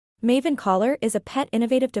Maven Collar is a pet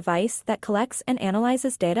innovative device that collects and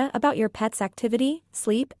analyzes data about your pet's activity,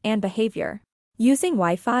 sleep, and behavior. Using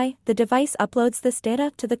Wi-Fi, the device uploads this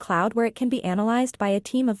data to the cloud where it can be analyzed by a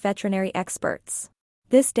team of veterinary experts.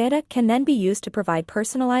 This data can then be used to provide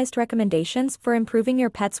personalized recommendations for improving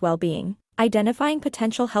your pet's well-being, identifying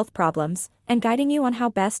potential health problems, and guiding you on how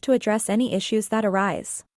best to address any issues that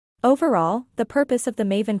arise. Overall, the purpose of the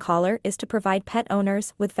Maven Collar is to provide pet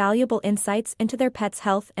owners with valuable insights into their pet's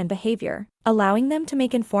health and behavior, allowing them to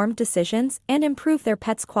make informed decisions and improve their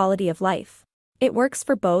pet's quality of life. It works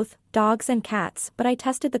for both dogs and cats, but I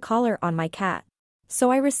tested the collar on my cat.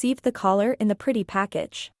 So I received the collar in the pretty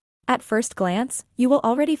package. At first glance, you will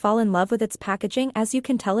already fall in love with its packaging, as you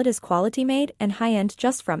can tell it is quality made and high-end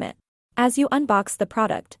just from it. As you unbox the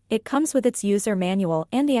product, it comes with its user manual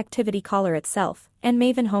and the activity collar itself, and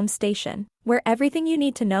Maven Home Station, where everything you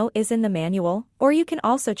need to know is in the manual, or you can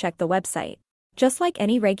also check the website. Just like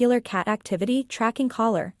any regular cat activity tracking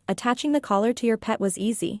collar, attaching the collar to your pet was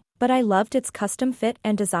easy, but I loved its custom fit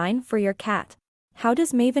and design for your cat. How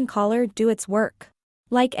does Maven Collar do its work?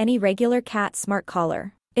 Like any regular cat smart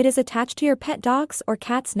collar, it is attached to your pet dog's or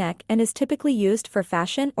cat's neck and is typically used for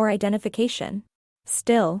fashion or identification.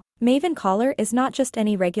 Still, Maven Collar is not just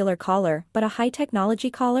any regular collar but a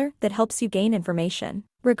high-technology collar that helps you gain information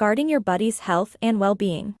regarding your buddy's health and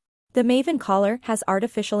well-being. The Maven Collar has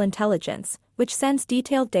artificial intelligence, which sends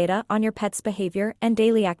detailed data on your pet's behavior and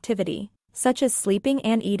daily activity, such as sleeping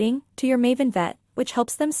and eating, to your Maven Vet, which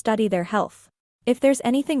helps them study their health. If there's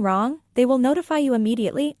anything wrong, they will notify you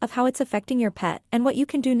immediately of how it's affecting your pet and what you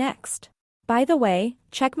can do next. By the way,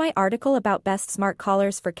 check my article about best smart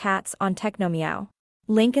collars for cats on Technomeow.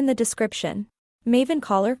 Link in the description. Maven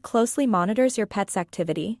Collar closely monitors your pet's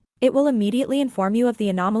activity. It will immediately inform you of the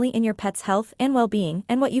anomaly in your pet's health and well-being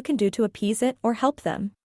and what you can do to appease it or help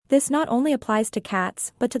them. This not only applies to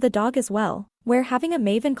cats but to the dog as well, where having a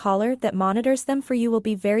Maven Collar that monitors them for you will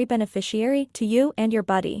be very beneficiary to you and your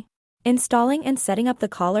buddy. Installing and setting up the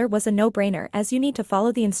collar was a no-brainer, as you need to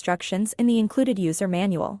follow the instructions in the included user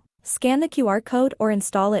manual. Scan the QR code or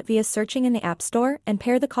install it via searching in the App Store and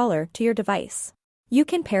pair the collar to your device. You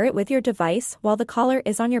can pair it with your device while the collar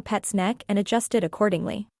is on your pet's neck and adjust it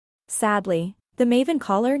accordingly. Sadly, the Maven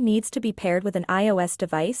Collar needs to be paired with an iOS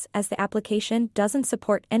device, as the application doesn't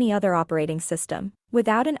support any other operating system.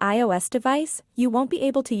 Without an iOS device, you won't be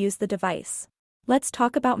able to use the device. Let's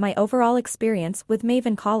talk about my overall experience with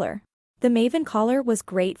Maven Collar. The Maven Collar was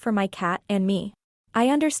great for my cat and me. I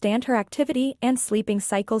understand her activity and sleeping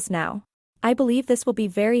cycles now. I believe this will be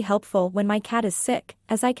very helpful when my cat is sick,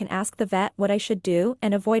 as I can ask the vet what I should do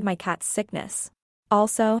and avoid my cat's sickness.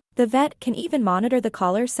 Also, the vet can even monitor the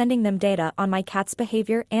collar, sending them data on my cat's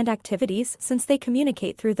behavior and activities, since they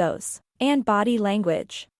communicate through those and body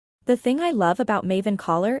language. The thing I love about Maven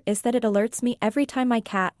Collar is that it alerts me every time my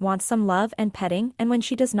cat wants some love and petting and when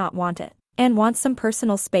she does not want it, and wants some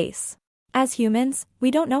personal space. As humans, we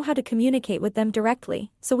don't know how to communicate with them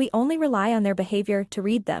directly, so we only rely on their behavior to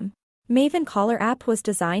read them. Maven Collar app was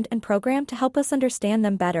designed and programmed to help us understand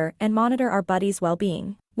them better and monitor our buddies'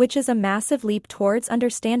 well-being, which is a massive leap towards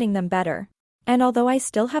understanding them better. And although I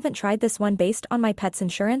still haven't tried this one based on my pet's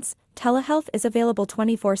insurance, telehealth is available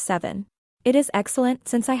 24/7. It is excellent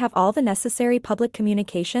since I have all the necessary public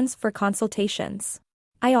communications for consultations.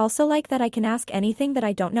 I also like that I can ask anything that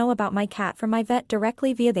I don't know about my cat from my vet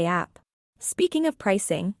directly via the app. Speaking of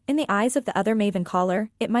pricing, in the eyes of the other Maven Collar,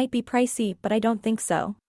 it might be pricey, but I don't think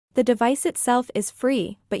so. The device itself is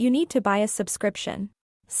free, but you need to buy a subscription.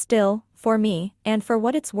 Still, for me, and for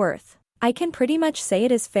what it's worth, I can pretty much say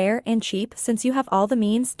it is fair and cheap, since you have all the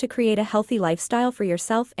means to create a healthy lifestyle for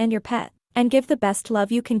yourself and your pet, and give the best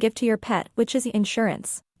love you can give to your pet, which is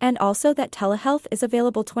insurance, and also that telehealth is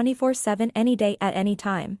available 24/7 any day at any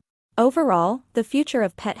time. Overall, the future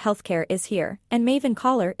of pet healthcare is here, and Maven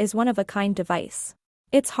Collar is one of a kind device.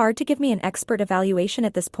 It's hard to give me an expert evaluation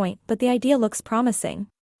at this point, but the idea looks promising.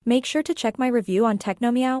 Make sure to check my review on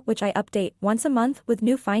Technomeow, which I update once a month with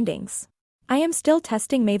new findings. I am still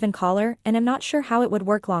testing Maven Collar and am not sure how it would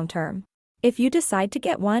work long term. If you decide to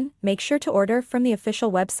get one, make sure to order from the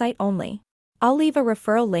official website only. I'll leave a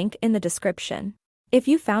referral link in the description. If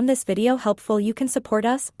you found this video helpful, you can support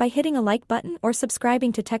us by hitting a like button or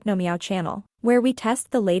subscribing to Technomeow channel, where we test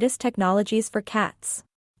the latest technologies for cats.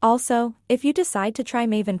 Also, if you decide to try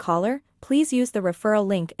Maven Collar, please use the referral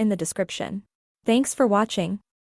link in the description. Thanks for watching.